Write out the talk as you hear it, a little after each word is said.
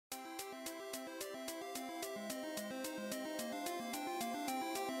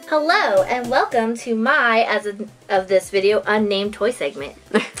Hello and welcome to my, of this video, unnamed toy segment.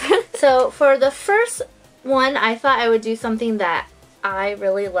 So for the first one, I thought I would do something that I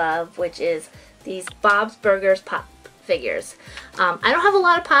really love, which is these Bob's Burgers Pop figures. I don't have a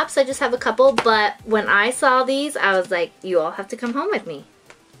lot of pops, I just have a couple, but when I saw these, I was like, you all have to come home with me.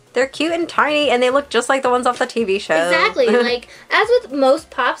 They're cute and tiny, and they look just like the ones off the TV show. Exactly. Like, as with most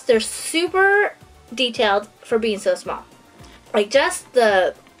pops, they're super detailed for being so small. Like, just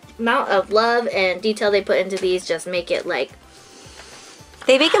the amount of love and detail they put into these just make it, like...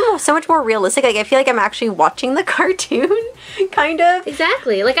 They make them so much more realistic. Like, I feel like I'm actually watching the cartoon, kind of.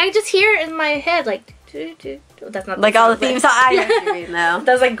 Exactly. Like, I just hear it in my head, like... That's not like all the themes. I know what you mean, though.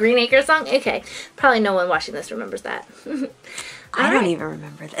 That was like Green Acre song? Okay. Probably no one watching this remembers that. I don't even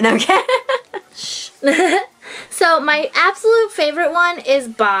remember that. No, okay. So my absolute favorite one is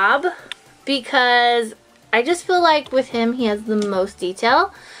Bob, because I just feel like with him he has the most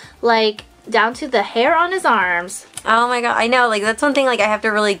detail, like down to the hair on his arms. Oh my god, I know. Like, that's one thing like I have to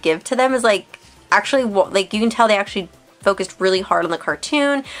really give to them is like actually like you can tell they actually focused really hard on the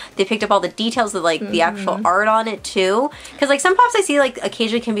cartoon. They picked up all the details of like the actual art on it too, because like some pops I see like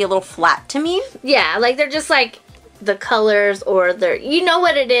occasionally can be a little flat to me. Yeah, like they're just like the colors, or they're, you know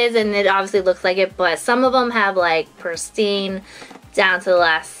what it is, and it obviously looks like it, but some of them have like pristine down to the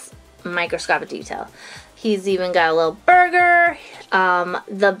last microscopic detail. He's even got a little burger.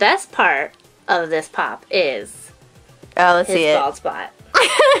 The best part of this pop is let's see his it. bald spot.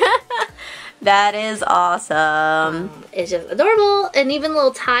 That is awesome. It's just adorable, and even a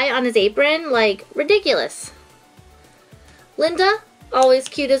little tie on his apron, like ridiculous. Linda, always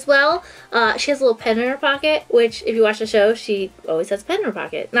cute as well. She has a little pen in her pocket, which if you watch the show, she always has a pen in her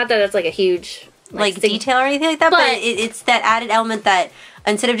pocket. Not that it's like a huge like detail or anything like that, but it's that added element that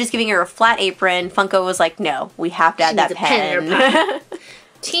instead of just giving her a flat apron, Funko was like, no, we have to add that pen. In her pocket.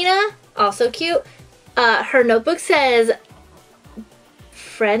 Tina, also cute. Her notebook says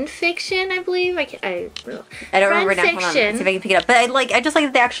friend fiction, I believe. I don't remember now. Hold on, let's see if I can pick it up. But I just like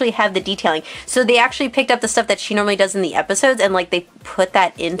that they actually have the detailing. So they actually picked up the stuff that she normally does in the episodes, and like they put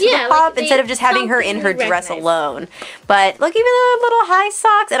that into the pop, like, instead of just having her in her dress alone. But look, even the little high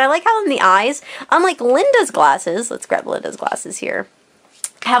socks, and I like how in the eyes, unlike Linda's glasses, let's grab Linda's glasses here,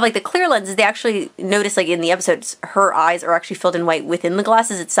 have like the clear lenses. They actually notice like in the episodes her eyes are actually filled in white within the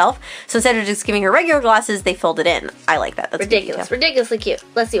glasses itself, so instead of just giving her regular glasses, they filled it in. I like that. That's ridiculous. Ridiculously cute.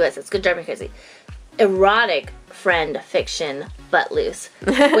 Let's see what it says. Good, drive me crazy. Erotic friend fiction but loose,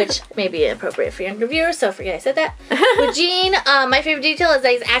 which may be inappropriate for younger viewers, so forget I said that. With Gene, my favorite detail is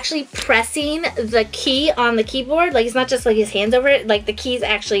that he's actually pressing the key on the keyboard. Like, it's not just like his hands over it, like the key's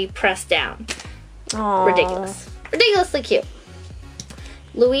actually pressed down. Aww. Ridiculous. Ridiculously cute.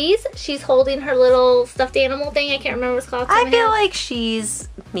 Louise, she's holding her little stuffed animal thing. I can't remember what it's called. I feel like she's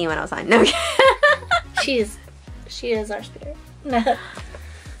me when I was 9. No. She is our spirit.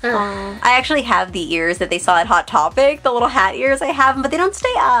 I actually have the ears that they saw at Hot Topic, the little hat ears. I have them, but they don't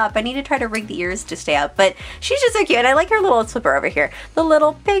stay up. I need to try to rig the ears to stay up, but she's just so cute, and I like her little slipper over here. The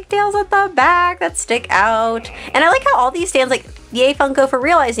little pigtails at the back that stick out, and I like how all these stands, like, yay Funko for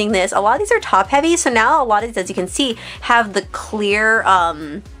realizing this. A lot of these are top heavy, so now a lot of these, as you can see, have the clear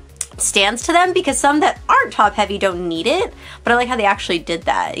stands to them, because some that aren't top heavy don't need it, but I like how they actually did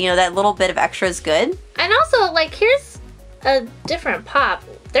that. You know, that little bit of extra is good. And also, like, here's a different pop.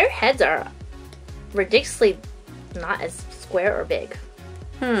 Their heads are ridiculously not as square or big.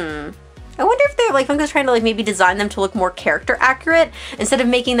 I wonder if they're like Funko's trying to like maybe design them to look more character accurate instead of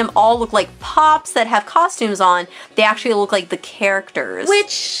making them all look like pops that have costumes on. They actually look like the characters,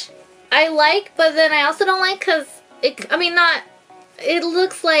 which I like, but then I also don't like, because it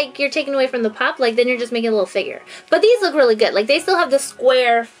looks like you're taking away from the pop. Like, then you're just making a little figure. But these look really good. Like, they still have the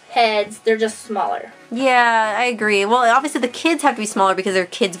square heads. They're just smaller. Yeah, I agree. Well, obviously the kids have to be smaller because they're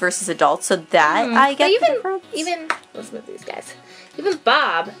kids versus adults, so that I get the difference. Even let's move these guys. Even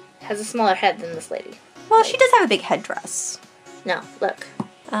Bob has a smaller head than this lady. Well, she does have a big headdress. No, look.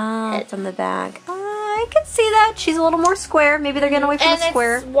 It's on the back. I can see that. She's a little more square. Maybe they're getting away from the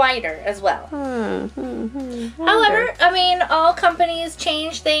square. And it's wider as well. However, I mean, all companies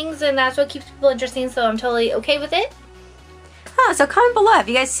change things, and that's what keeps people interesting, so I'm totally okay with it. So comment below, have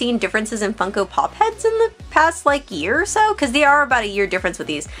you guys seen differences in Funko Pop heads in the past like year or so? Because they are about a year difference with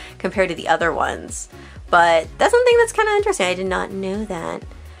these compared to the other ones. But that's something that's kind of interesting. I did not know that.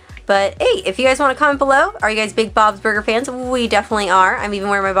 But hey, if you guys want to comment below, are you guys big Bob's Burger fans? We definitely are. I'm even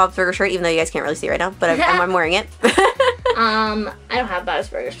wearing my Bob's Burger shirt, even though you guys can't really see it right now, but I'm wearing it. I don't have a Bob's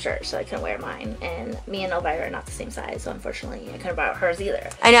Burgers shirt, so I couldn't wear mine. And me and Elvira are not the same size, so unfortunately I couldn't borrow hers either.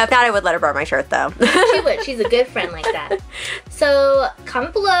 I know, if not, I would let her borrow my shirt, though. She would. She's a good friend like that. So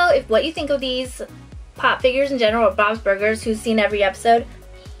comment below if what you think of these pop figures in general, or Bob's Burgers, who's seen every episode.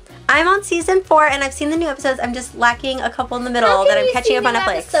 I'm on season 4, and I've seen the new episodes. I'm just lacking a couple in the middle that I'm catching up on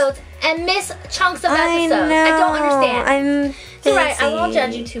Netflix. Episodes and miss chunks of episodes. I don't understand. I'm busy. Right, I won't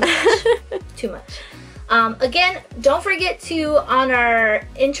judge you too much. Too much. Again, don't forget to, on our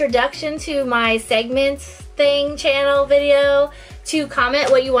introduction to my segments thing channel video, to comment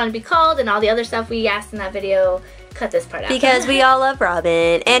what you want to be called and all the other stuff we asked in that video. Cut this part out. Because we all love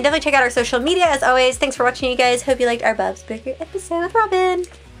Robin. And definitely check out our social media as always. Thanks for watching, you guys. Hope you liked our Bob's Burger episode with Robin.